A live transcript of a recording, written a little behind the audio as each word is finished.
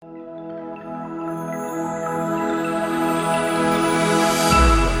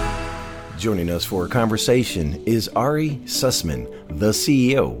Joining us for a conversation is Ari Sussman, the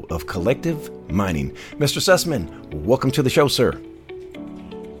CEO of Collective Mining. Mr. Sussman, welcome to the show, sir.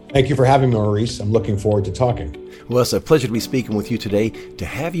 Thank you for having me, Maurice. I'm looking forward to talking. Well, it's a pleasure to be speaking with you today to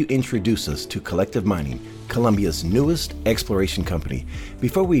have you introduce us to Collective Mining, Colombia's newest exploration company.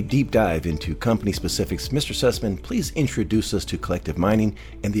 Before we deep dive into company specifics, Mr. Sussman, please introduce us to Collective Mining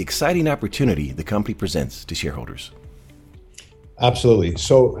and the exciting opportunity the company presents to shareholders. Absolutely.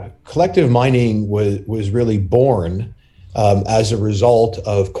 So Collective Mining was really born as a result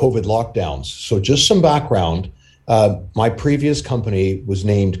of COVID lockdowns. So just some background, my previous company was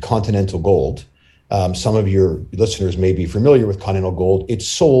named Continental Gold. Some of your listeners may be familiar with Continental Gold. It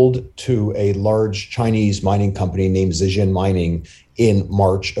sold to a large Chinese mining company named Zijin Mining in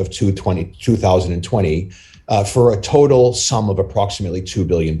March of 2020 for a total sum of approximately $2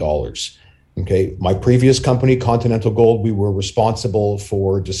 billion. Okay, my previous company, Continental Gold, we were responsible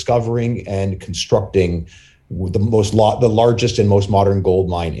for discovering and constructing the largest and most modern gold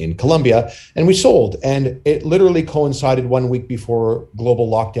mine in Colombia, and we sold. And it literally coincided 1 week before global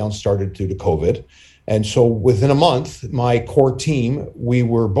lockdown started due to COVID. And so within a month, my core team, we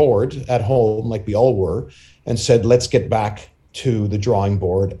were bored at home, like we all were, and said, let's get back to the drawing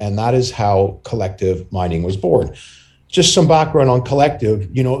board. And that is how Collective Mining was born. Just some background on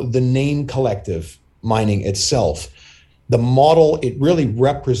Collective, the name Collective Mining itself, the model, it really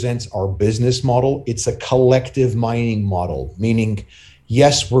represents our business model. It's a collective mining model, meaning,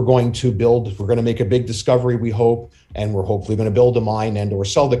 yes, we're going to make a big discovery, we hope, and we're hopefully going to build a mine and or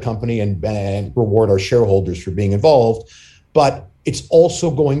sell the company and reward our shareholders for being involved. But it's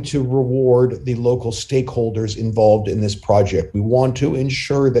also going to reward the local stakeholders involved in this project. We want to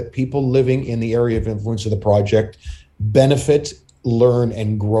ensure that people living in the area of influence of the project benefit, learn,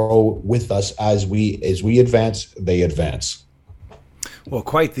 and grow with us as we advance, they advance. Well,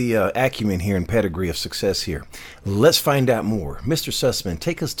 quite the acumen here and pedigree of success here. Let's find out more. Mr. Sussman,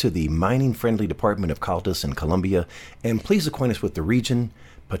 take us to the mining-friendly department of Caldas in Colombia, and please acquaint us with the region,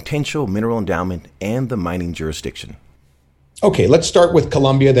 potential mineral endowment, and the mining jurisdiction. Okay, let's start with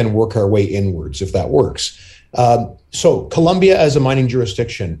Colombia, then work our way inwards, if that works. So Colombia as a mining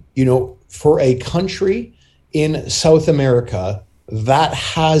jurisdiction, for a country in South America that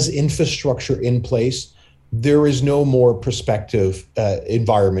has infrastructure in place, there is no more prospective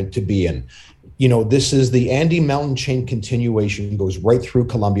environment to be in. This is the Andes mountain chain continuation, goes right through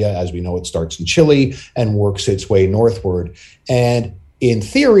Colombia. As we know, it starts in Chile and works its way northward. And in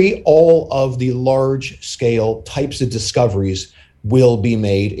theory, all of the large scale types of discoveries will be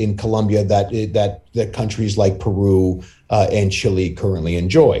made in Colombia that countries like Peru and Chile currently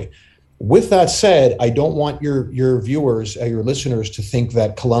enjoy. With that said, I don't want your viewers, your listeners, to think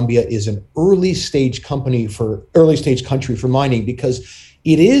that Colombia is an early stage country for mining, because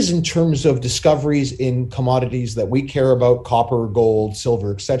it is in terms of discoveries in commodities that we care about, copper, gold,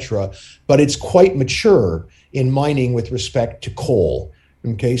 silver, etc. But it's quite mature in mining with respect to coal.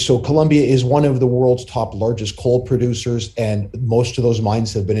 Okay, so Colombia is one of the world's top largest coal producers, and most of those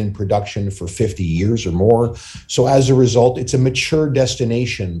mines have been in production for 50 years or more. So as a result, it's a mature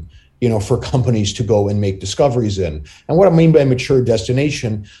destination for companies to go and make discoveries in. And what I mean by mature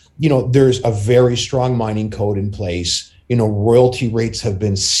destination, there's a very strong mining code in place. Royalty rates have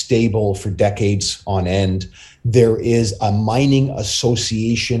been stable for decades on end. There is a mining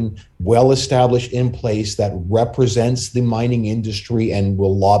association well established in place that represents the mining industry and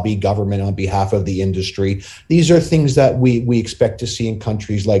will lobby government on behalf of the industry. These are things that we expect to see in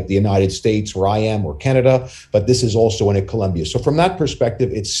countries like the United States, where I am, or Canada, but this is also in Colombia. So from that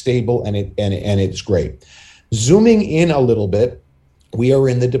perspective, it's stable and it's great. Zooming in a little bit, we are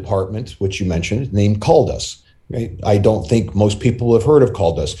in the department, which you mentioned, named Caldas. Right? I don't think most people have heard of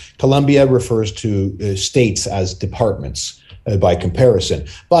Caldas. Colombia refers to states as departments by comparison.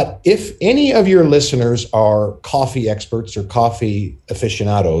 But if any of your listeners are coffee experts or coffee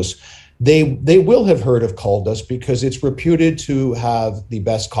aficionados, they will have heard of Caldas because it's reputed to have the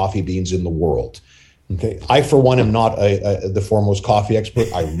best coffee beans in the world. Okay, I, for one, am not the foremost coffee expert.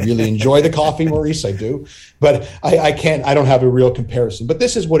 I really enjoy the coffee, Maurice, I do, but I don't have a real comparison. But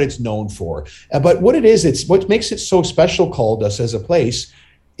this is what it's known for. But what it is, what makes it so special, Caldas as a place,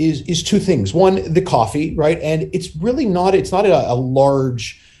 is two things. One, the coffee, right? And it's not a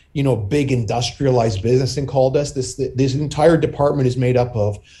large, big industrialized business in Caldas. This entire department is made up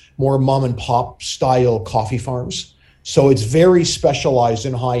of more mom and pop style coffee farms. So it's very specialized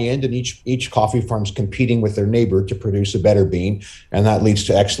and high end, and each coffee farm is competing with their neighbor to produce a better bean, and that leads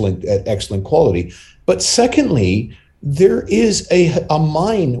to excellent quality. But secondly, there is a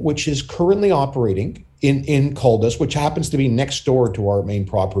mine which is currently operating in Caldas, which happens to be next door to our main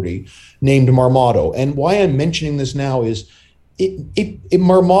property, named Marmato. And why I'm mentioning this now is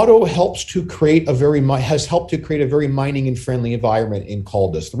Marmato has helped to create a very mining and friendly environment in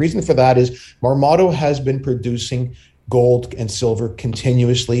Caldas. The reason for that is Marmato has been producing gold and silver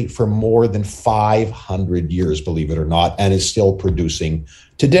continuously for more than 500 years, believe it or not, and is still producing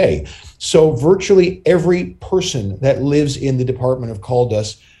today. So virtually every person that lives in the department of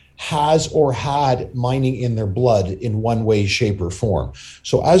Caldas has or had mining in their blood in one way, shape, or form.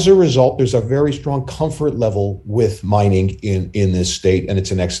 So as a result, there's a very strong comfort level with mining in this state, and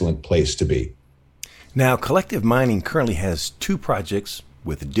it's an excellent place to be. Now, Collective Mining currently has 2 projects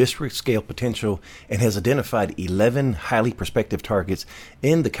with district scale potential and has identified 11 highly prospective targets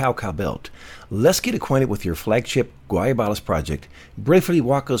in the Cauca Belt. Let's get acquainted with your flagship Guayabalas project. Briefly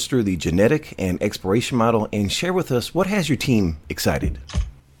walk us through the genetic and exploration model and share with us what has your team excited.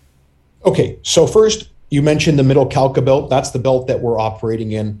 Okay, so first, you mentioned the Middle Cauca Belt. That's the belt that we're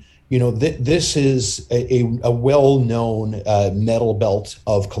operating in. You know, this is a well-known metal belt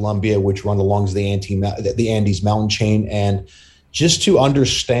of Colombia, which run along the Andes mountain chain. And just to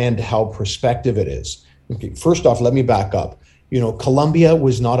understand how prospective it is, okay, first off, let me back up. You know, Colombia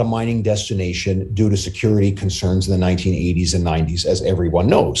was not a mining destination due to security concerns in the 1980s and 90s, as everyone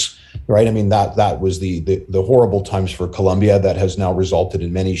knows, right? I mean, that was the horrible times for Colombia that has now resulted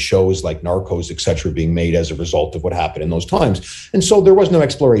in many shows like Narcos, et cetera, being made as a result of what happened in those times. And so there was no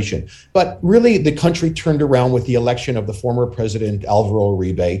exploration. But really, the country turned around with the election of the former president, Alvaro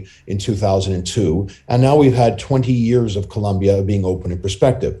Uribe, in 2002. And now we've had 20 years of Colombia being open and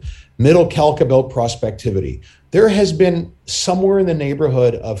prospective. Middle Cauca Belt prospectivity. There has been somewhere in the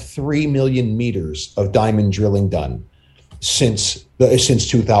neighborhood of 3 million meters of diamond drilling done since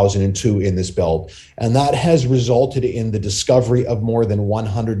 2002 in this belt. And that has resulted in the discovery of more than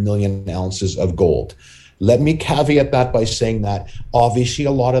 100 million ounces of gold. Let me caveat that by saying that obviously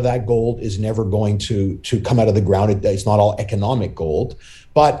a lot of that gold is never going to come out of the ground. It's not all economic gold.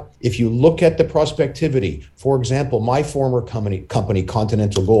 But if you look at the prospectivity, for example, my former company,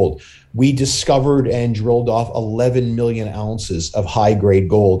 Continental Gold, we discovered and drilled off 11 million ounces of high-grade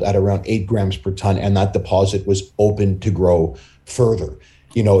gold at around 8 grams per ton, and that deposit was open to grow further.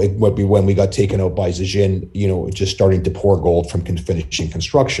 You know, it would be when we got taken out by Zijin, you know, just starting to pour gold from finishing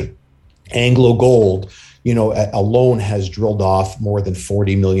construction. Anglo Gold, you know, alone has drilled off more than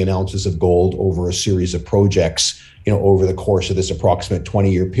 40 million ounces of gold over a series of projects, you know, over the course of this approximate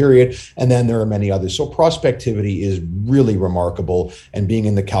 20-year period. And then there are many others. So prospectivity is really remarkable, and being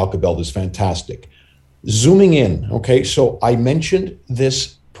in the Cauca Belt is fantastic. Zooming in, okay, so I mentioned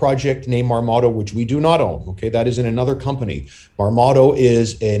this project named Marmato, which we do not own, okay, that is in another company. Marmato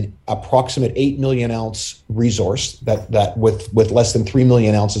is an approximate 8 million ounce resource that with less than 3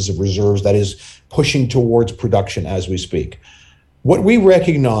 million ounces of reserves that is pushing towards production as we speak. What we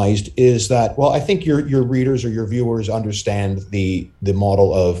recognized is that, well, I think your readers or your viewers understand the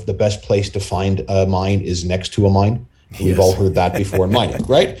model of the best place to find a mine is next to a mine. Yes. We've all heard that before in mining,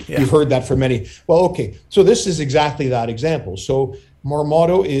 right? Yeah. You've heard that for many. Well, okay, so this is exactly that example. So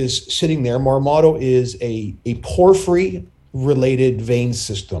Marmato is sitting there. Marmato is a porphyry-related vein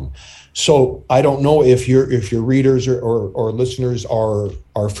system. So I don't know if your readers or listeners are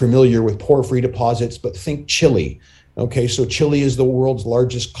familiar with porphyry deposits, but think Chile. Okay, so Chile is the world's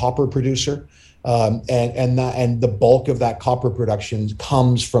largest copper producer, and the bulk of that copper production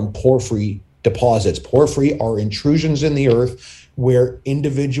comes from porphyry deposits. Porphyry are intrusions in the earth where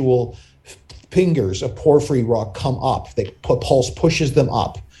individual fingers of porphyry rock come up. The pulse pushes them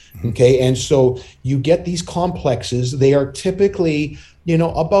up. Okay, and so you get these complexes. They are typically, you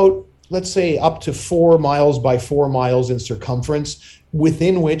know, about, let's say, up to 4 miles by 4 miles in circumference,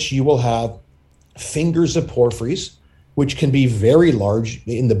 within which you will have fingers of porphyries, which can be very large,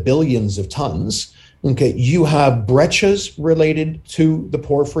 in the billions of tons. Okay, you have breccias related to the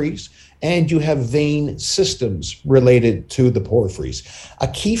porphyries, and you have vein systems related to the porphyries. A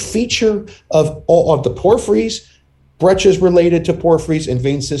key feature of all of the porphyries, breccias related to porphyries, and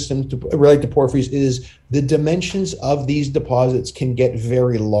vein systems related to porphyries is the dimensions of these deposits can get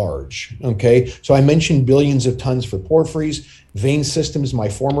very large. Okay, so I mentioned billions of tons for porphyries. Vein systems, my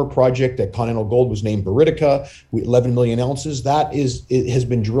former project at Continental Gold was named Buritica, 11 million ounces. It has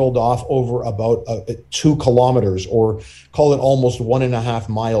been drilled off over about 2 kilometers, or call it almost 1.5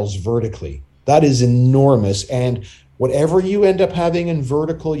 miles vertically. That is enormous. And whatever you end up having in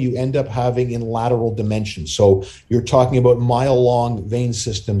vertical, you end up having in lateral dimensions. So you're talking about mile-long vein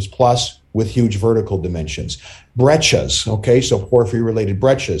systems plus with huge vertical dimensions. Breccias, okay, so porphyry-related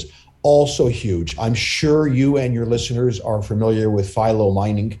breccias. also huge. I'm sure you and your listeners are familiar with Filo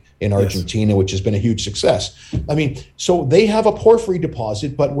Mining in Argentina, yes, which has been a huge success. I mean, so they have a porphyry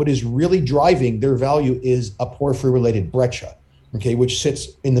deposit, but what is really driving their value is a porphyry-related breccia, okay, which sits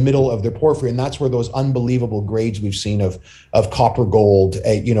in the middle of their porphyry, and that's where those unbelievable grades we've seen of copper, gold,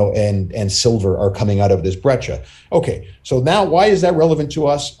 and silver are coming out of this breccia. Okay, so now why is that relevant to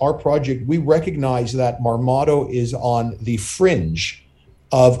us? Our project, we recognize that Marmato is on the fringe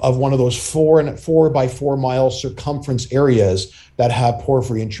of one of those 4 by 4 mile circumference areas that have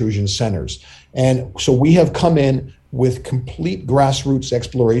porphyry intrusion centers. And so we have come in with complete grassroots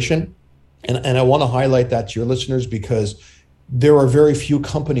exploration. And I want to highlight that to your listeners because there are very few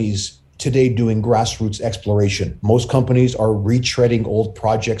companies today doing grassroots exploration. Most companies are retreading old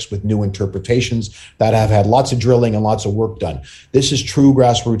projects with new interpretations that have had lots of drilling and lots of work done. This is true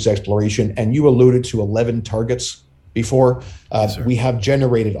grassroots exploration. And you alluded to 11 targets before. Yes, we have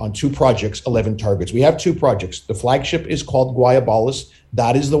generated on 2 projects 11 targets. We have 2 projects. The flagship is called Guayabalas.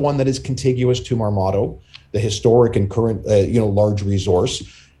 That is the one that is contiguous to Marmato, the historic and current large resource.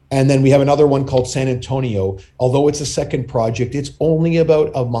 And then we have another one called San Antonio. Although it's a second project, it's only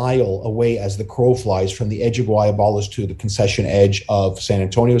about a mile away as the crow flies from the edge of Guayabalas to the concession edge of San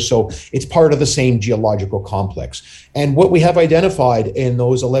Antonio. So it's part of the same geological complex. And what we have identified in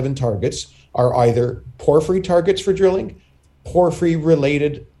those 11 targets are either porphyry targets for drilling,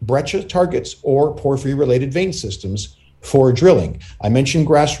 porphyry-related breccia targets, or porphyry-related vein systems for drilling. I mentioned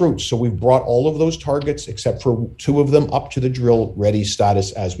grassroots, so we've brought all of those targets, except for 2 of them, up to the drill-ready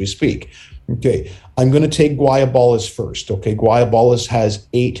status as we speak. Okay, I'm going to take Guayabalas first. Okay, Guayabalas has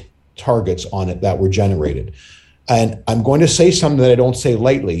 8 targets on it that were generated. And I'm going to say something that I don't say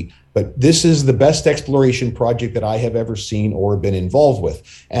lightly, but this is the best exploration project that I have ever seen or been involved with.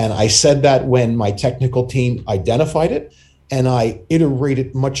 And I said that when my technical team identified it, and I iterate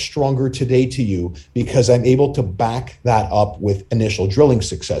it much stronger today to you because I'm able to back that up with initial drilling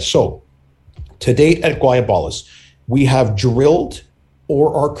success. So to date at Guayabalas, we have drilled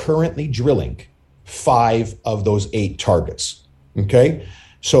or are currently drilling 5 of those 8 targets, okay?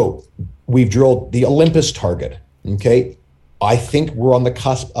 So we've drilled the Olympus target, okay? I think we're on the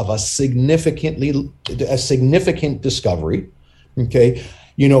cusp of a significant discovery, okay,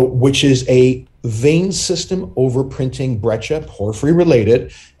 which is a vein system overprinting breccia, porphyry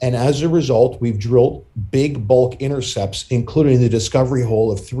related. And as a result, we've drilled big bulk intercepts, including the discovery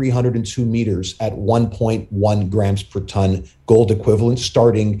hole of 302 meters at 1.1 grams per ton gold equivalent,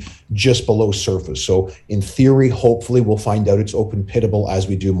 starting just below surface. So in theory, hopefully we'll find out it's open pittable as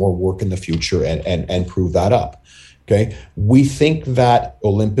we do more work in the future and prove that up. Okay, we think that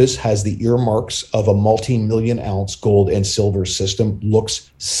Olympus has the earmarks of a multi-million ounce gold and silver system,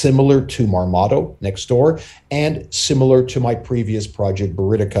 looks similar to Marmato next door, and similar to my previous project,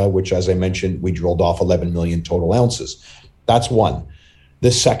 Buritica, which, as I mentioned, we drilled off 11 million total ounces. That's one.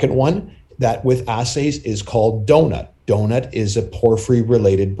 The second one that with assays is called Donut. Donut is a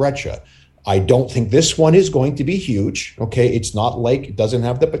porphyry-related breccia. I don't think this one is going to be huge, okay? It's not like, it doesn't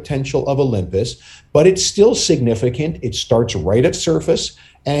have the potential of Olympus, but it's still significant. It starts right at surface,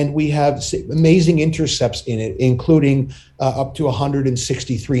 and we have amazing intercepts in it, including up to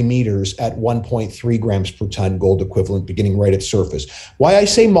 163 meters at 1.3 grams per ton gold equivalent, beginning right at surface. Why I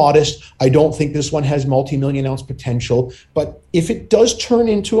say modest, I don't think this one has multi-million ounce potential, but if it does turn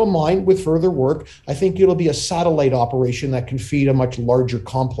into a mine with further work, I think it'll be a satellite operation that can feed a much larger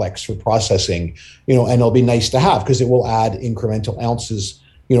complex for processing, and it'll be nice to have because it will add incremental ounces,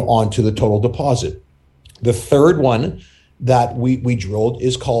 onto the total deposit. The third one that we drilled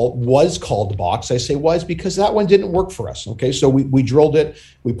was called Box. I say was because that one didn't work for us. Okay, so we drilled it,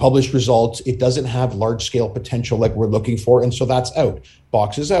 we published results. It doesn't have large scale potential like we're looking for, and so that's out.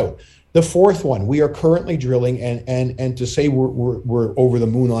 Box is out. The fourth one we are currently drilling, and to say we're over the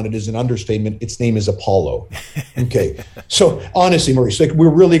moon on it is an understatement. Its name is Apollo. Okay, so honestly, Maurice, we're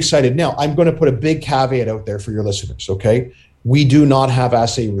really excited. Now I'm going to put a big caveat out there for your listeners. Okay, we do not have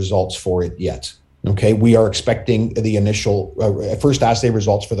assay results for it yet. Okay, we are expecting the initial first assay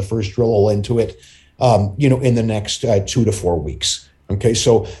results for the first drill hole into it, in the next 2 to 4 weeks. Okay,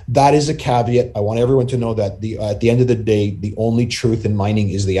 so that is a caveat. I want everyone to know that at the end of the day, the only truth in mining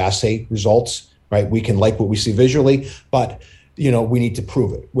is the assay results, right? We can like what we see visually, but we need to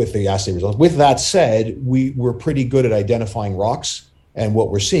prove it with the assay results. With that said, we're pretty good at identifying rocks and what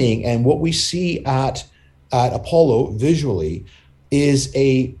we're seeing, and what we see at Apollo visually is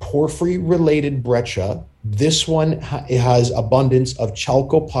a porphyry-related breccia. This one has abundance of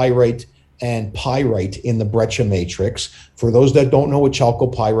chalcopyrite and pyrite in the breccia matrix. For those that don't know what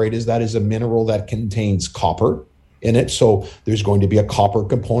chalcopyrite is, that is a mineral that contains copper, in it. So there's going to be a copper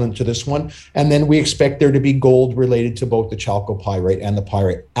component to this one. And then we expect there to be gold related to both the chalcopyrite and the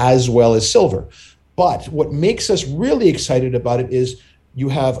pyrite, as well as silver. But what makes us really excited about it is you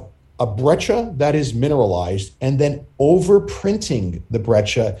have a breccia that is mineralized, and then overprinting the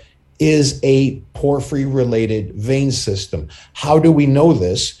breccia is a porphyry-related vein system. How do we know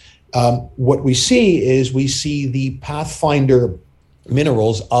this? What we see the pathfinder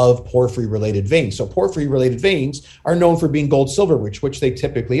minerals of porphyry-related veins. So porphyry-related veins are known for being gold, silver rich, which they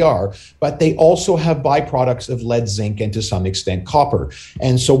typically are, but they also have byproducts of lead, zinc, and to some extent copper.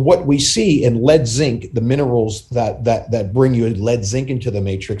 And so what we see in lead, zinc, the minerals that bring you lead, zinc into the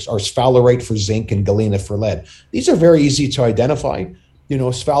matrix are sphalerite for zinc and galena for lead. These are very easy to identify.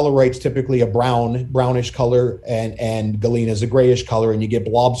 Sphalerite's typically a brownish color, and galena is a grayish color, and you get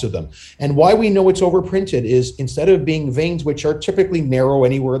blobs of them. And why we know it's overprinted is, instead of being veins, which are typically narrow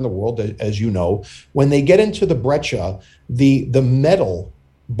anywhere in the world, as you know, when they get into the breccia, the metal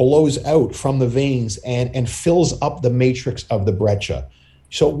blows out from the veins and fills up the matrix of the breccia.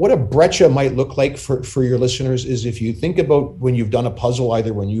 So what a breccia might look like for your listeners is, if you think about when you've done a puzzle,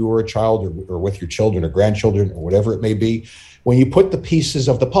 either when you were a child or with your children or grandchildren or whatever it may be, when you put the pieces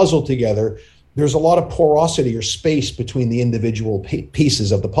of the puzzle together, there's a lot of porosity or space between the individual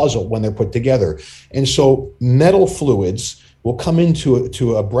pieces of the puzzle when they're put together. And so metal fluids will come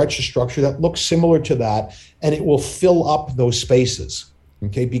into a breccia structure that looks similar to that, and it will fill up those spaces.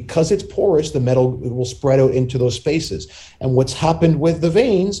 Okay, because it's porous, the metal will spread out into those spaces. And what's happened with the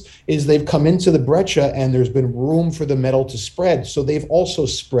veins is they've come into the breccia, and there's been room for the metal to spread. So they've also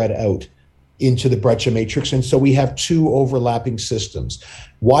spread out into the breccia matrix. And so we have two overlapping systems.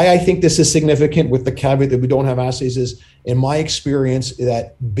 Why I think this is significant, with the caveat that we don't have assays, is, in my experience,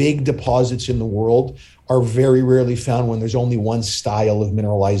 that big deposits in the world are very rarely found when there's only one style of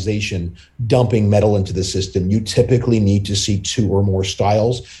mineralization dumping metal into the system. You typically need to see two or more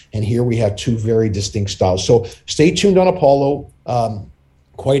styles. And here we have two very distinct styles. So stay tuned on Apollo.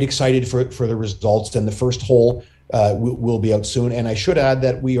 Quite excited for the results. And the first hole will be out soon. And I should add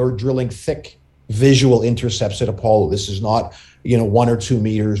that we are drilling thick visual intercepts at Apollo. This is not 1 or 2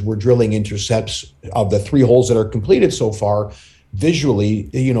 meters. We're drilling intercepts of the 3 holes that are completed so far, visually,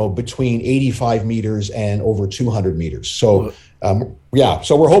 between 85 meters and over 200 meters. So,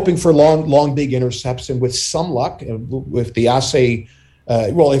 so we're hoping for long, big intercepts, and with some luck, with the assay,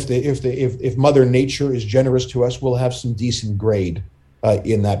 if Mother Nature is generous to us, we'll have some decent grade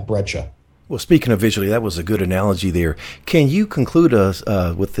in that breccia. Well, speaking of visually, that was a good analogy there. Can you conclude us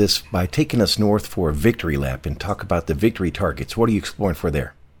with this by taking us north for a victory lap and talk about the victory targets? What are you exploring for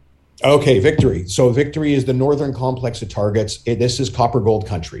there? Okay, Victory. So Victory is the northern complex of targets. This is copper gold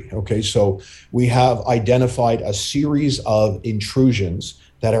country. Okay, so we have identified a series of intrusions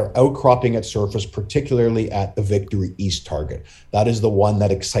that are outcropping at surface, particularly at the Victory East target. That is the one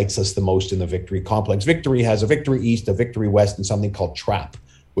that excites us the most in the Victory complex. Victory has a Victory East, a Victory West, and something called Trap,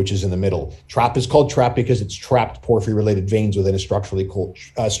 which is in the middle. Trap is called Trap because it's trapped porphyry-related veins within a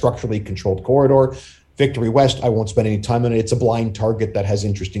structurally controlled corridor. Victory West, I won't spend any time on it. It's a blind target that has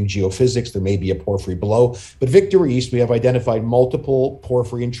interesting geophysics. There may be a porphyry below. But Victory East, we have identified multiple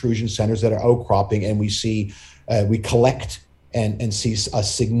porphyry intrusion centers that are outcropping, and we collect and see a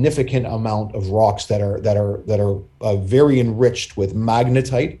significant amount of rocks that are very enriched with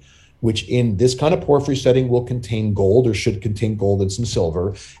magnetite, which in this kind of porphyry setting will contain gold, or should contain gold and some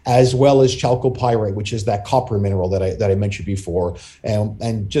silver, as well as chalcopyrite, which is that copper mineral that I mentioned before.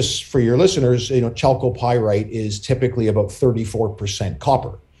 And just for your listeners, chalcopyrite is typically about 34%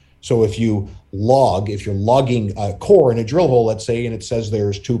 copper. So if you're logging a core in a drill hole, let's say, and it says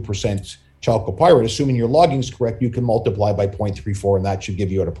there's 2% chalcopyrite, assuming your logging is correct, you can multiply by 0.34, and that should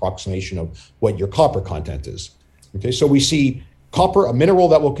give you an approximation of what your copper content is. Okay, so we see copper, a mineral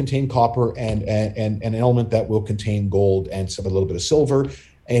that will contain copper, and an element that will contain gold and a little bit of silver,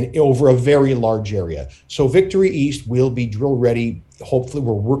 and over a very large area. So Victory East will be drill ready. Hopefully,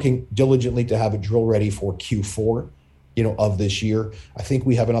 we're working diligently to have it drill ready for Q4, of this year. I think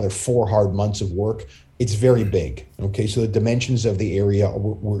we have another 4 hard months of work. It's very big. Okay, so the dimensions of the area,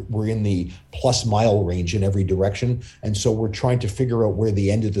 we're in the plus mile range in every direction, and so we're trying to figure out where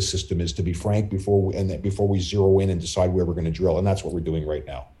the end of the system is, to be frank, before we zero in and decide where we're going to drill, and that's what we're doing right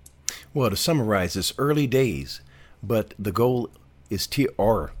now. Well, to summarize, it's early days, but the goal is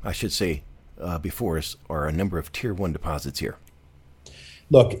before us are a number of tier 1 deposits here.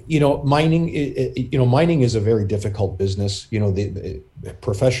 Look, mining is a very difficult business. The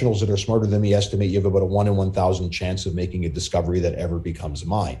professionals that are smarter than me estimate you have about a 1 in 1,000 chance of making a discovery that ever becomes a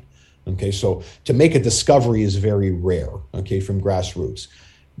mine. Okay, so to make a discovery is very rare, okay, from grassroots.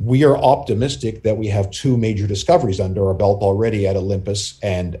 we are optimistic that we have two major discoveries under our belt already at Olympus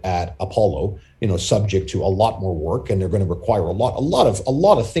and at Apollo, subject to a lot more work, and they're going to require a lot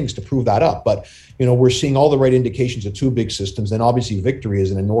of things to prove that up. But, we're seeing all the right indications of two big systems. And obviously Victory is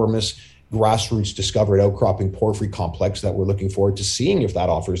an enormous grassroots discovered outcropping porphyry complex that we're looking forward to seeing if that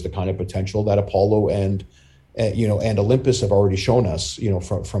offers the kind of potential that Apollo and Olympus have already shown us,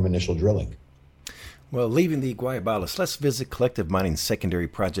 from initial drilling. Well, leaving the Guayabalas, let's visit Collective Mining's secondary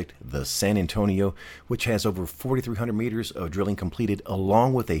project, the San Antonio, which has over 4,300 meters of drilling completed,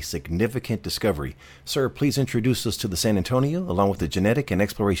 along with a significant discovery. Sir, please introduce us to the San Antonio, along with the genetic and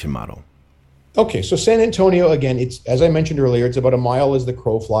exploration model. Okay, so San Antonio, again, it's, as I mentioned earlier, it's about a mile as the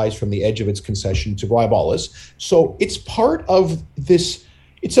crow flies from the edge of its concession to Guayabalas. So it's part of this,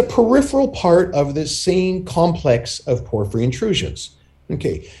 it's a peripheral part of this same complex of porphyry intrusions.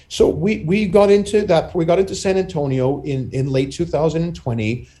 Okay, so we got into that. We got into San Antonio in late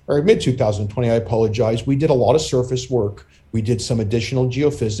 2020 or mid 2020. I apologize. We did a lot of surface work. We did some additional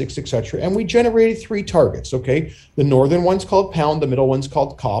geophysics, et cetera, and we generated 3 targets. Okay, the northern one's called Pound, the middle one's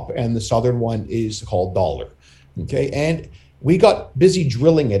called Cop, and the southern one is called Dollar. Okay, and we got busy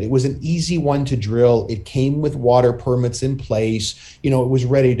drilling it. It was an easy one to drill. It came with water permits in place. It was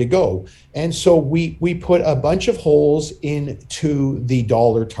ready to go. And so we put a bunch of holes into the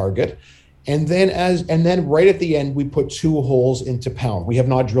Dollar target. And then right at the end, we put 2 holes into Pound. We have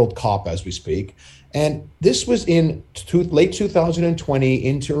not drilled Cop as we speak. And this was in late 2020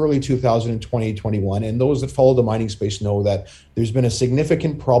 into early 2021. And those that follow the mining space know that there's been a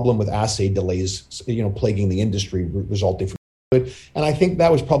significant problem with assay delays, plaguing the industry resulting from. And I think that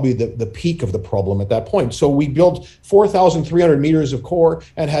was probably the peak of the problem at that point. So we built 4,300 meters of core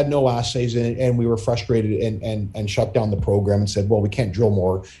and had no assays in it, and we were frustrated and shut down the program and said, well, we can't drill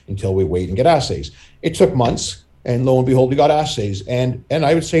more until we wait and get assays. It took months, and lo and behold, we got assays. And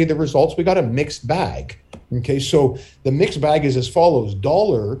I would say the results, we got a mixed bag. Okay, so the mixed bag is as follows.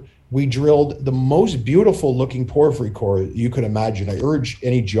 Dollar, we drilled the most beautiful looking porphyry core you could imagine. I urge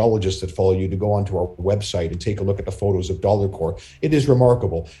any geologists that follow you to go onto our website and take a look at the photos of Dollar core. It is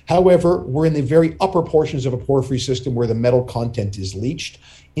remarkable. However, we're in the very upper portions of a porphyry system where the metal content is leached,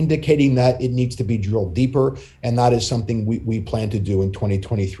 indicating that it needs to be drilled deeper. And that is something we plan to do in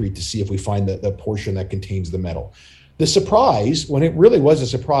 2023 to see if we find the portion that contains the metal. The surprise, when it really was a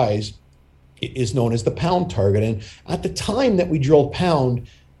surprise, is known as the Pound target. And at the time that we drilled Pound,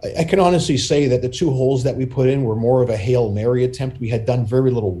 I can honestly say that the 2 holes that we put in were more of a Hail Mary attempt. We had done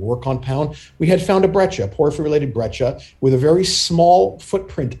very little work on Pound. We had found a breccia, porphyry-related breccia, with a very small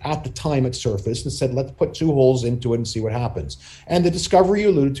footprint at the time at surface, and said, let's put 2 holes into it and see what happens. And the discovery you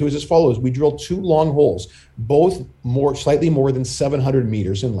alluded to is as follows. We drilled 2 long holes, both slightly more than 700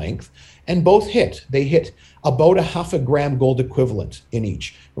 meters in length, and both hit. They hit about a 0.5 gram gold equivalent in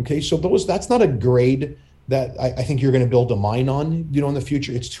each. Okay, so that's not a grade that I think you're going to build a mine on, in the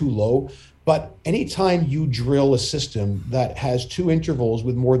future. It's too low. But anytime you drill a system that has 2 intervals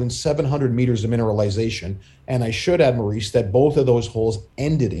with more than 700 meters of mineralization, and I should add, Maurice, that both of those holes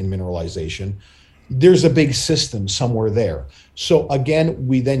ended in mineralization, there's a big system somewhere there. So again,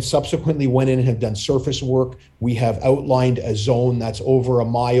 we then subsequently went in and have done surface work. We have outlined a zone that's over a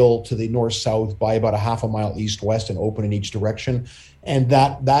mile to the north-south by about a 0.5 mile east-west and open in each direction. And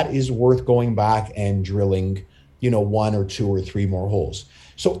that is worth going back and drilling, 1 or 2 or 3 more holes.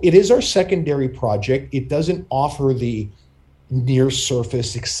 So it is our secondary project. It doesn't offer the near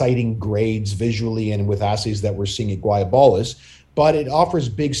surface exciting grades visually and with assays that we're seeing at Guayabalas, but it offers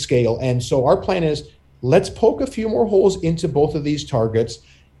big scale. And so our plan is, let's poke a few more holes into both of these targets.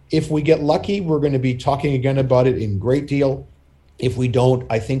 If we get lucky, we're going to be talking again about it in great deal. If we don't,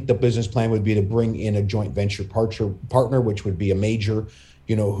 I think the business plan would be to bring in a joint venture partner, which would be a major,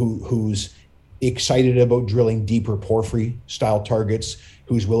 who's excited about drilling deeper porphyry style targets,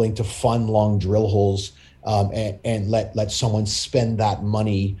 who's willing to fund long drill holes, and let someone spend that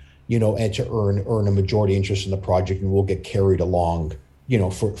money, and to earn a majority interest in the project, and we'll get carried along,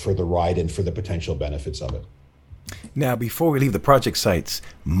 for the ride and for the potential benefits of it. Now, before we leave the project sites,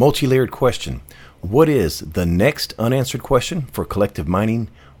 multi-layered question. What is the next unanswered question for Collective Mining?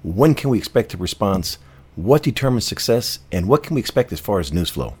 When can we expect a response? What determines success? And what can we expect as far as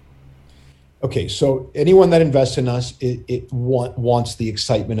news flow? Okay, so anyone that invests in us, wants the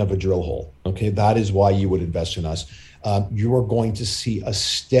excitement of a drill hole. Okay, that is why you would invest in us. You are going to see a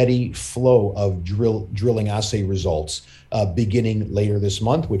steady flow of drilling assay results beginning later this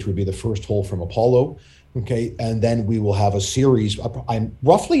month, which would be the first hole from Apollo. Okay, and then we will have a series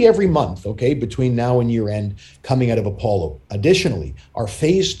roughly every month, okay, between now and year end coming out of Apollo. Additionally, our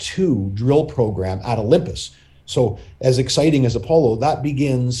phase 2 drill program at Olympus So as exciting as Apollo, that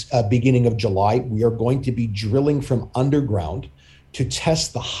begins beginning of July. We are going to be drilling from underground to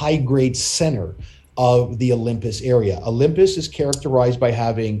test the high-grade center of the Olympus area. Olympus is characterized by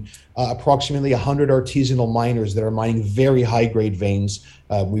having approximately 100 artisanal miners that are mining very high-grade veins.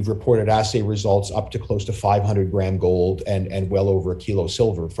 We've reported assay results up to close to 500-gram gold and well over a kilo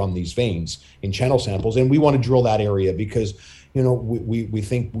silver from these veins in channel samples. And we want to drill that area because, you know, we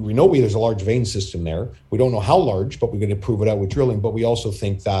think, we know there's a large vein system there. We don't know how large, but we're going to prove it out with drilling. But we also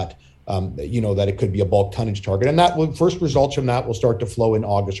think that that it could be a bulk tonnage target. And that will, first results from that will start to flow in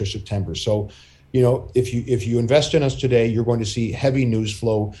August or September. So, you know, if you invest in us today, you're going to see heavy news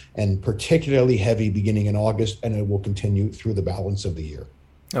flow, and particularly heavy beginning in August, and it will continue through the balance of the year.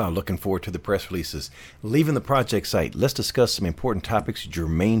 Oh, looking forward to the press releases. Leaving the project site, let's discuss some important topics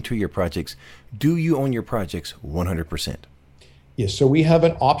germane to your projects. Do you own your projects 100%? Yes, so we have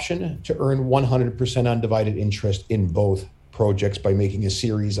an option to earn 100% undivided interest in both projects by making a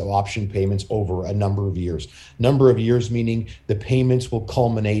series of option payments over a number of years. Number of years meaning the payments will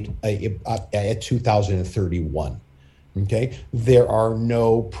culminate at 2031. Okay, there are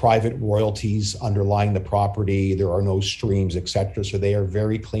no private royalties underlying the property. There are no streams, etc. So they are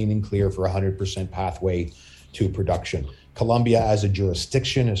very clean and clear for 100% pathway to production. Colombia as a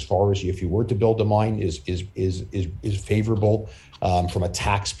jurisdiction, as far as if you were to build a mine, is favorable from a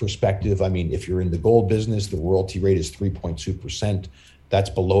tax perspective. I mean, if you're in the gold business, the royalty rate is 3.2%. That's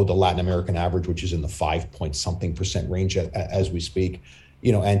below the Latin American average, which is in the 5-point-something% range as we speak.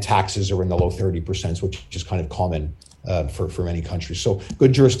 You know, and taxes are in the low 30%, which is kind of common for many countries. So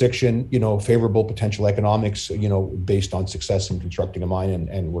good jurisdiction, you know, favorable potential economics, you know, based on success in constructing a mine,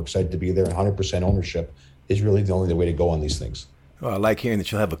 and we're excited to be there. 100% ownership is really the only way to go on these things. Well, I like hearing that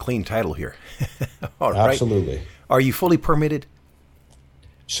you'll have a clean title here. All right. Absolutely. Are you fully permitted?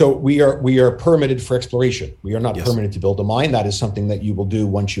 So we are permitted for exploration. We are not Yes. permitted to build a mine. That is something that you will do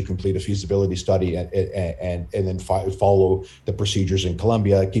once you complete a feasibility study and then follow the procedures in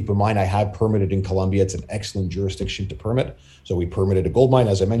Colombia. Keep in mind, I have permitted in Colombia. It's an excellent jurisdiction to permit. So we permitted a gold mine,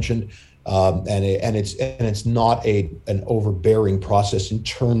 as I mentioned, and it's not an overbearing process in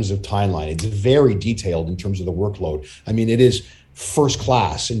terms of timeline. It's very detailed in terms of the workload. I mean, it is first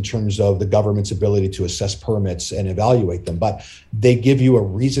class in terms of the government's ability to assess permits and evaluate them, but they give you a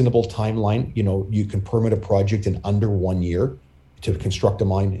reasonable timeline. You know, you can permit a project in under 1 year to construct a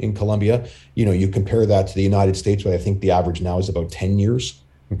mine in Colombia. You know, you compare that to the United States, where I think the average now is about 10 years.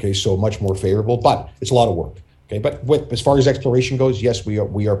 Okay, so much more favorable, but it's a lot of work. Okay, but as far as exploration goes, yes,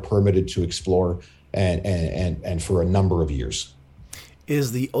 we are permitted to explore and for a number of years.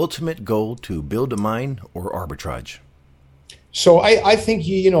 Is the ultimate goal to build a mine or arbitrage? So I think,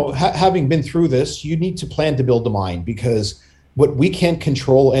 having been through this, you need to plan to build a mine, because what we can't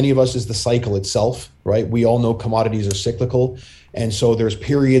control, any of us, is the cycle itself, right? We all know commodities are cyclical. And so there's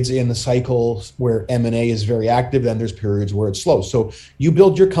periods in the cycle where M&A is very active, and there's periods where it's slow. So you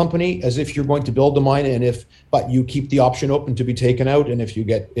build your company as if you're going to build a mine, but you keep the option open to be taken out. And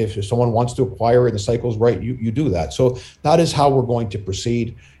if someone wants to acquire and the cycle's right, you do that. So that is how we're going to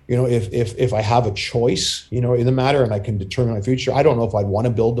proceed. If I have a choice, in the matter, and I can determine my future, I don't know if I'd want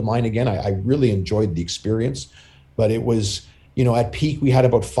to build the mine again. I really enjoyed the experience, but it was, at peak, we had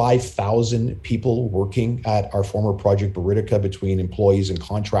about 5,000 people working at our former project, Buritica, between employees and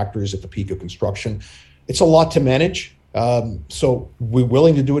contractors at the peak of construction. It's a lot to manage. So we're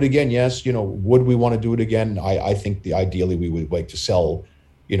willing to do it again. Yes. Would we want to do it again? I think ideally we would like to sell,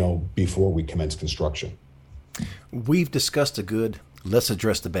 before we commence construction. We've discussed the good. Let's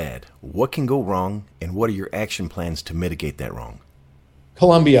address the bad. What can go wrong, and what are your action plans to mitigate that wrong?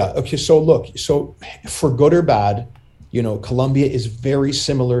 Colombia. Okay. So look, for good or bad, Colombia is very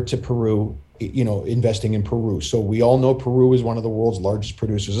similar to Peru, investing in Peru. So we all know Peru is one of the world's largest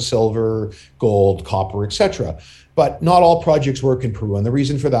producers of silver, gold, copper, etc. But not all projects work in Peru. And the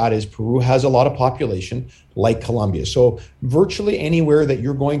reason for that is Peru has a lot of population, like Colombia. So virtually anywhere that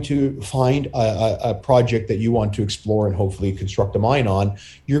you're going to find a project that you want to explore and hopefully construct a mine on,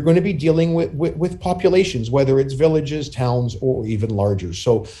 you're going to be dealing with populations, whether it's villages, towns, or even larger.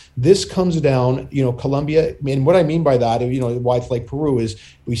 So this comes down, Colombia, and what I mean by that, why it's like Peru is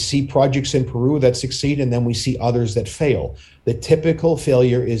we see projects in Peru that succeed, and then we see others that fail. The typical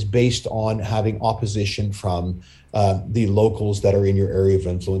failure is based on having opposition from the locals that are in your area of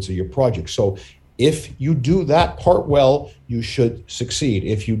influence of your project. So if you do that part well, you should succeed.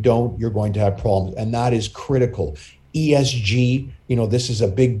 If you don't, you're going to have problems. And that is critical. ESG, this is a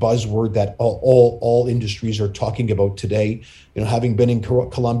big buzzword that all industries are talking about today. Having been in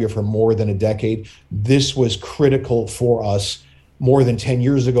Colombia for more than a decade, this was critical for us, more than 10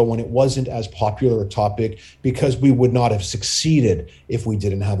 years ago when it wasn't as popular a topic, because we would not have succeeded if we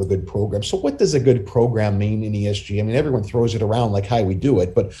didn't have a good program. So what does a good program mean in ESG? I mean, everyone throws it around like how we do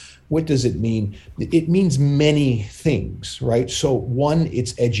it, but what does it mean? It means many things, right? So one,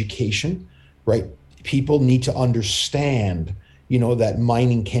 it's education, right? People need to understand, that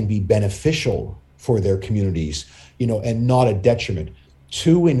mining can be beneficial for their communities, and not a detriment.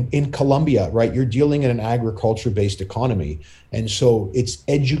 Two, in Colombia, right, you're dealing in an agriculture-based economy. And so it's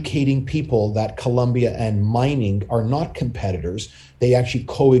educating people that Colombia and mining are not competitors. They actually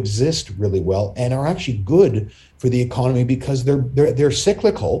coexist really well and are actually good for the economy because they're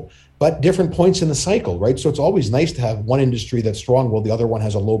cyclical, but different points in the cycle, right? So it's always nice to have one industry that's strong while the other one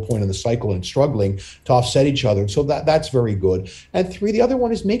has a low point in the cycle and struggling, to offset each other. So that's very good. And three, the other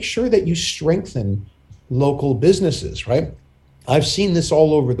one is make sure that you strengthen local businesses, right? I've seen this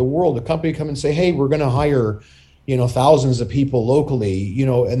all over the world. A company come and say, hey, we're going to hire, thousands of people locally,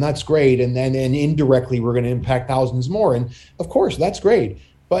 and that's great. And then indirectly, we're going to impact thousands more. And of course, that's great.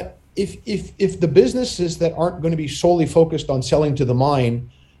 But if the businesses that aren't going to be solely focused on selling to the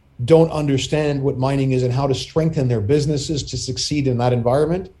mine don't understand what mining is and how to strengthen their businesses to succeed in that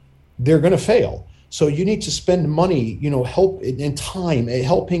environment, they're going to fail. So you need to spend money, help in time,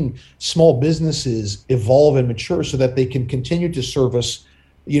 helping small businesses evolve and mature so that they can continue to service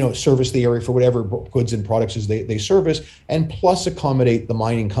the area for whatever goods and products they service, and plus accommodate the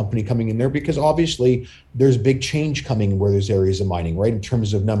mining company coming in there, because obviously there's big change coming where there's areas of mining, right? In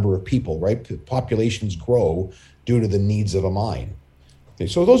terms of number of people, right? Populations grow due to the needs of a mine.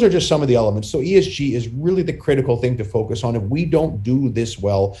 So those are just some of the elements. So ESG is really the critical thing to focus on. If we don't do this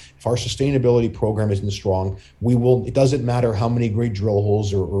well, if our sustainability program isn't strong, it doesn't matter how many great drill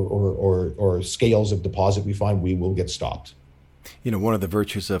holes or scales of deposit we find, we will get stopped. One of the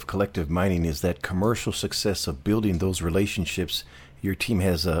virtues of collective mining is that commercial success of building those relationships. Your team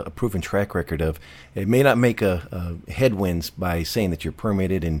has a proven track record of. It may not make a headwinds by saying that you're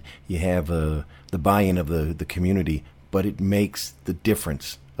permitted and you have the buy-in of the community, but it makes the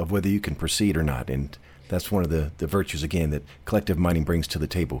difference of whether you can proceed or not. And that's one of the virtues, again, that collective mining brings to the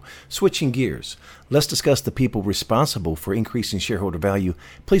table. Switching gears, let's discuss the people responsible for increasing shareholder value.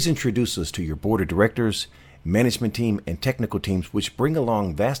 Please introduce us to your board of directors, management team, and technical teams, which bring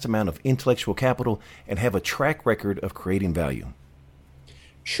along vast amount of intellectual capital and have a track record of creating value.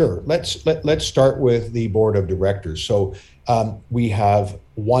 Sure. Let's start with the board of directors. So we have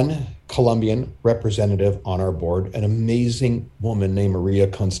one Colombian representative on our board, an amazing woman named Maria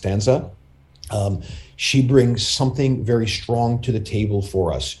Constanza. She brings something very strong to the table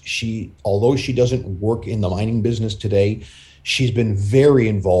for us. Although she doesn't work in the mining business today, she's been very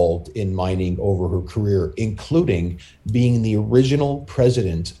involved in mining over her career, including being the original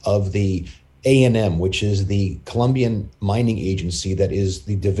president of the A&M, which is the Colombian mining agency that is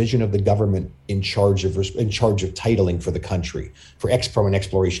the division of the government in charge of titling for the country, from an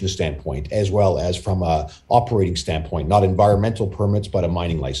exploration standpoint, as well as from a operating standpoint, not environmental permits, but a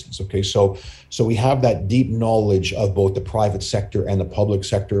mining license. Okay, so we have that deep knowledge of both the private sector and the public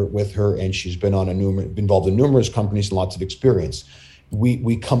sector with her, and she's been involved in numerous companies and lots of experience.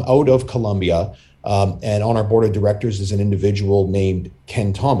 We come out of Colombia, and on our board of directors is an individual named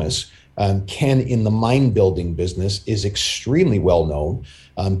Ken Thomas. Ken, in the mine building business, is extremely well known,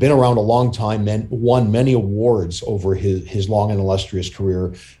 been around a long time, and won many awards over his long and illustrious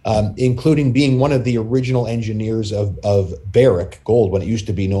career, including being one of the original engineers of Barrick Gold, when it used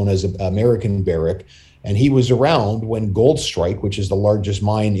to be known as American Barrick. And he was around when Goldstrike, which is the largest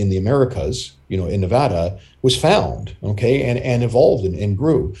mine in the Americas, in Nevada, was found, okay, and evolved and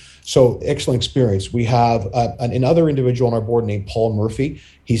grew. So excellent experience. We have another individual on our board named Paul Murphy.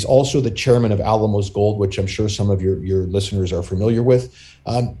 He's also the chairman of Alamos Gold, which I'm sure some of your listeners are familiar with.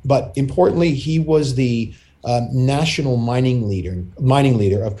 But importantly, he was the national mining leader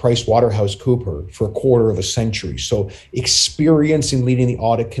of PricewaterhouseCoopers for a quarter of a century. So experience in leading the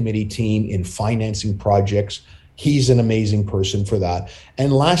audit committee team, in financing projects. He's an amazing person for that.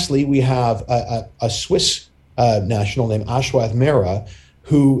 And lastly, we have a Swiss national named Ashwath Mehra,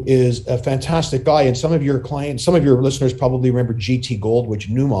 who is a fantastic guy. And some of your listeners probably remember GT Gold, which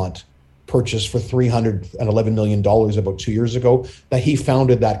Newmont purchased for $311 million about 2 years ago, that he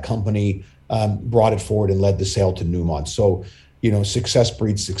founded that company, brought it forward and led the sale to Newmont. So, success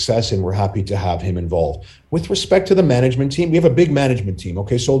breeds success, and we're happy to have him involved. With respect to the management team, we have a big management team.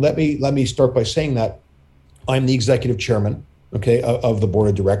 Okay, so let me start by saying that I'm the executive chairman, okay, of the board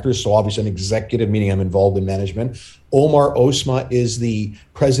of directors. So obviously an executive, meaning I'm involved in management. Omar Osma is the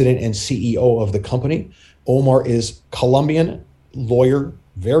president and CEO of the company. Omar is Colombian lawyer,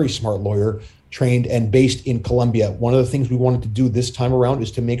 very smart lawyer, trained and based in Colombia. One of the things we wanted to do this time around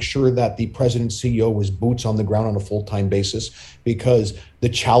is to make sure that the president CEO was boots on the ground on a full-time basis, because the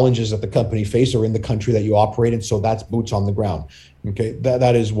challenges that the company face are in the country that you operate in. So that's boots on the ground. Okay,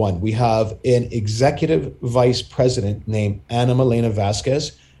 that is one. We have an executive vice president named Ana Milena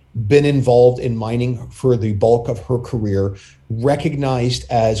Vasquez, been involved in mining for the bulk of her career, recognized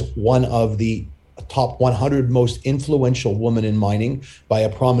as one of the top 100 most influential women in mining by a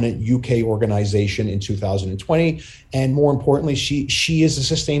prominent UK organization in 2020. And more importantly, she is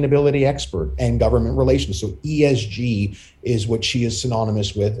a sustainability expert and government relations. So ESG is what she is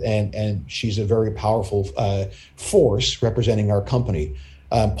synonymous with, and she's a very powerful force representing our company.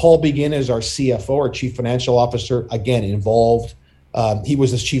 Paul Begin is our CFO, our Chief Financial Officer, again, involved. He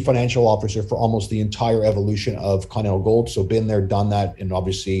was the chief financial officer for almost the entire evolution of Continental Gold. So been there, done that, and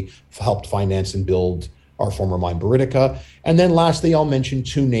obviously helped finance and build our former mine, Buritica. And then lastly, I'll mention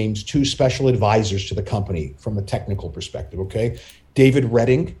two names, two special advisors to the company from a technical perspective, okay? David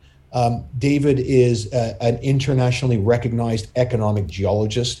Redding. David is an internationally recognized economic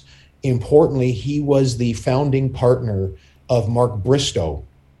geologist. Importantly, he was the founding partner of Mark Bristow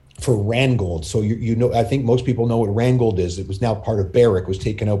for Randgold. So you know, I think most people know what Randgold is. It was now part of Barrick, was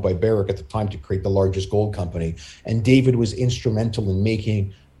taken out by Barrick at the time to create the largest gold company. And David was instrumental in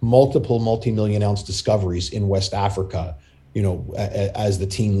making multiple multi-million ounce discoveries in West Africa, you know, as the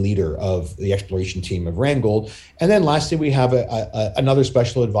team leader of the exploration team of Randgold. And then lastly, we have another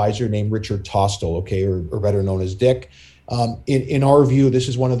special advisor named Richard Tosto, okay, or better known as Dick. In our view, this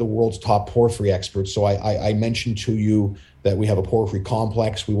is one of the world's top porphyry experts. So I mentioned to you that we have a porphyry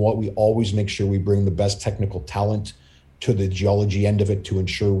complex. We always make sure we bring the best technical talent to the geology end of it to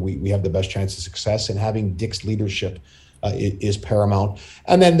ensure we have the best chance of success. And having Dick's leadership is paramount.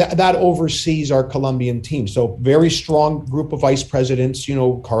 And then that oversees our Colombian team. So very strong group of vice presidents. You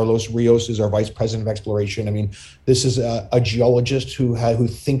know, Carlos Rios is our vice president of exploration. I mean, this is a geologist who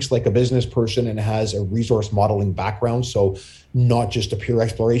thinks like a business person and has a resource modeling background. So not just a pure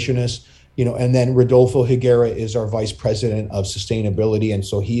explorationist. You know, and then Rodolfo Higuera is our vice president of sustainability. And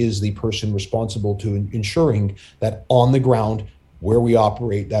so he is the person responsible to ensuring that on the ground where we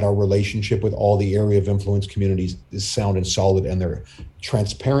operate, that our relationship with all the area of influence communities is sound and solid, and they're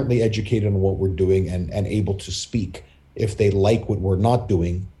transparently educated on what we're doing and able to speak. If they like what we're not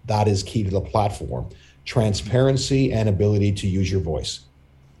doing, that is key to the platform. Transparency and ability to use your voice.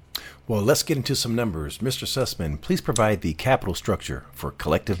 Well, let's get into some numbers. Mr. Sussman, please provide the capital structure for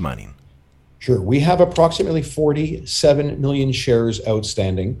Collective Mining. Sure. We have approximately 47 million shares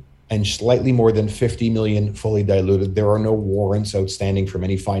outstanding and slightly more than 50 million fully diluted. There are no warrants outstanding from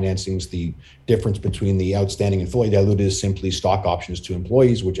any financings. The difference between the outstanding and fully diluted is simply stock options to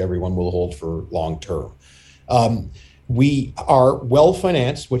employees, which everyone will hold for long term. We are well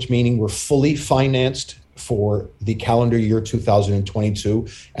financed, which meaning we're fully financed for the calendar year 2022,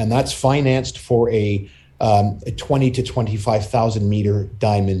 and that's financed for a 20 to 25,000 meter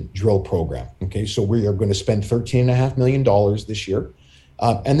diamond drill program. Okay, so we are going to spend $13.5 million this year.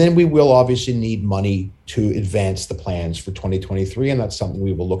 And then we will obviously need money to advance the plans for 2023. And that's something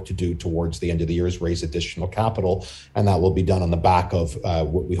we will look to do towards the end of the year, is raise additional capital. And that will be done on the back of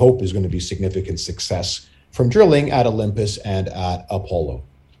what we hope is going to be significant success from drilling at Olympus and at Apollo.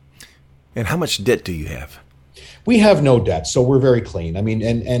 And how much debt do you have? We have no debt, so we're very clean. I mean,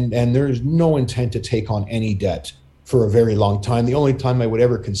 and there is no intent to take on any debt for a very long time. The only time I would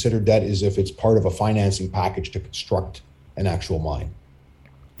ever consider debt is if it's part of a financing package to construct an actual mine.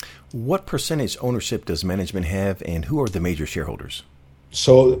 What percentage ownership does management have, and who are the major shareholders?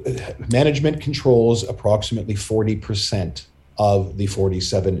 So management controls approximately 40% of the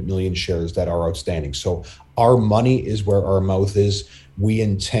 47 million shares that are outstanding. So our money is where our mouth is. We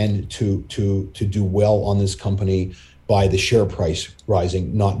intend to do well on this company by the share price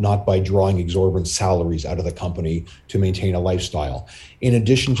rising, not by drawing exorbitant salaries out of the company to maintain a lifestyle. In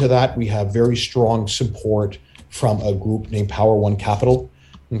addition to that, we have very strong support from a group named Power One Capital,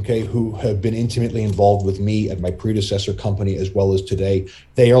 okay, who have been intimately involved with me at my predecessor company as well as today.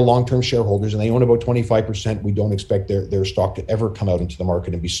 They are long-term shareholders and they own about 25%. We don't expect their stock to ever come out into the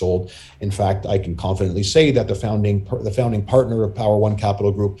market and be sold. In fact, I can confidently say that the founding partner of Power One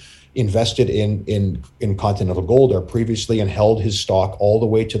Capital Group invested in Continental Gold previously and held his stock all the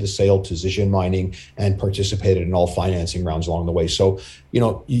way to the sale to Zijin Mining and participated in all financing rounds along the way. So, you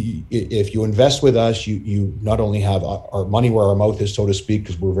know, if you invest with us, you not only have our money where our mouth is, so to speak,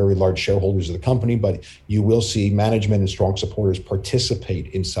 because we're very large shareholders of the company, but you will see management and strong supporters participate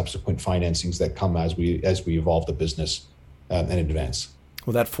in subsequent financings that come as we evolve the business and advance.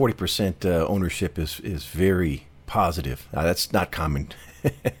 Well, that 40% ownership is very positive. That's not common.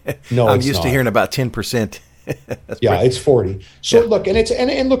 No, I'm it's used not. to hearing about 10%. Yeah, it's 40. So look, and it's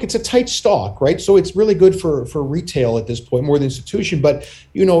a tight stock, right? So it's really good for retail at this point, more than institution. But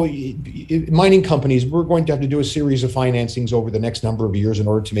mining companies, we're going to have to do a series of financings over the next number of years in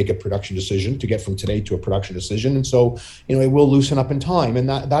order to make a production decision, to get from today to a production decision. And so it will loosen up in time, and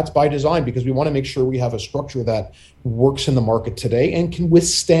that's by design, because we want to make sure we have a structure that works in the market today and can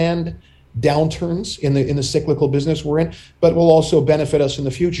withstand downturns in the cyclical business we're in, but will also benefit us in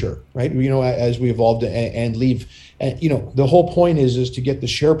the future, right? As we evolve and leave. The whole point is to get the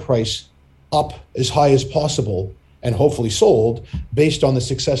share price up as high as possible and hopefully sold based on the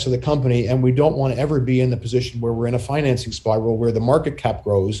success of the company. And we don't want to ever be in the position where we're in a financing spiral where the market cap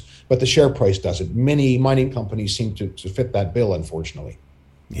grows, but the share price doesn't. Many mining companies seem to fit that bill, unfortunately.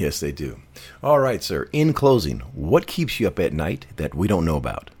 Yes, they do. All right, sir. In closing, what keeps you up at night that we don't know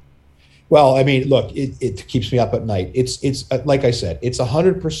about? Well, I mean, look, it keeps me up at night. It's like I said, it's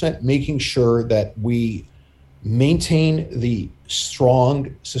 100% making sure that we maintain the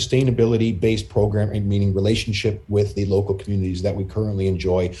strong sustainability-based program, meaning relationship with the local communities that we currently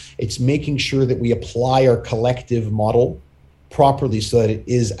enjoy. It's making sure that we apply our collective model properly so that it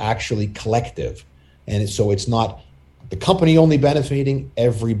is actually collective. And so it's not the company only benefiting.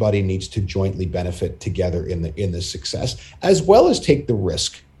 Everybody needs to jointly benefit together in the success, as well as take the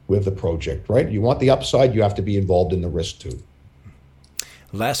risk with the project, right? You want the upside, you have to be involved in the risk too.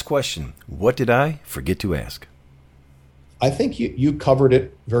 Last question. What did I forget to ask? I think you covered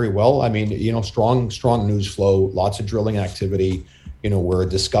it very well. I mean, strong news flow, lots of drilling activity. We're a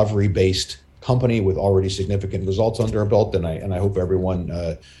discovery-based company with already significant results under our belt, and I hope everyone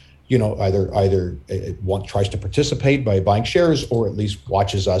either tries to participate by buying shares, or at least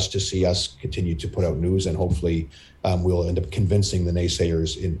watches us to see us continue to put out news, and hopefully we'll end up convincing the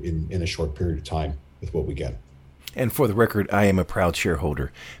naysayers in a short period of time with what we get. And for the record, I am a proud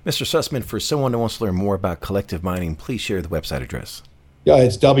shareholder. Mr. Sussman, for someone who wants to learn more about Collective Mining, please share the website address. Yeah,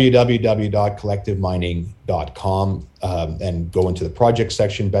 it's www.collectivemining.com, and go into the project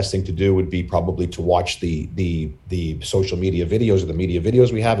section. Best thing to do would be probably to watch the social media videos, or the media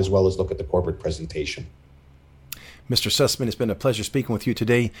videos we have, as well as look at the corporate presentation. Mr. Sussman, it's been a pleasure speaking with you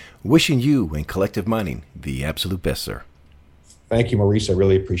today. Wishing you and Collective Mining the absolute best, sir. Thank you, Maurice. I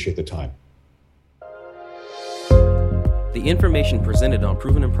really appreciate the time. The information presented on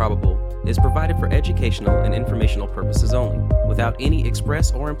Proven and Probable is provided for educational and informational purposes only, without any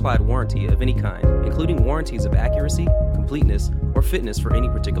express or implied warranty of any kind, including warranties of accuracy, completeness, or fitness for any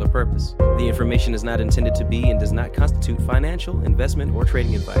particular purpose. The information is not intended to be and does not constitute financial, investment, or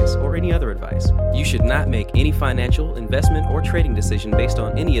trading advice, or any other advice. You should not make any financial, investment, or trading decision based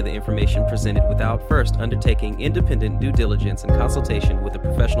on any of the information presented without first undertaking independent due diligence and consultation with a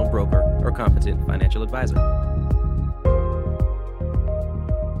professional broker or competent financial advisor.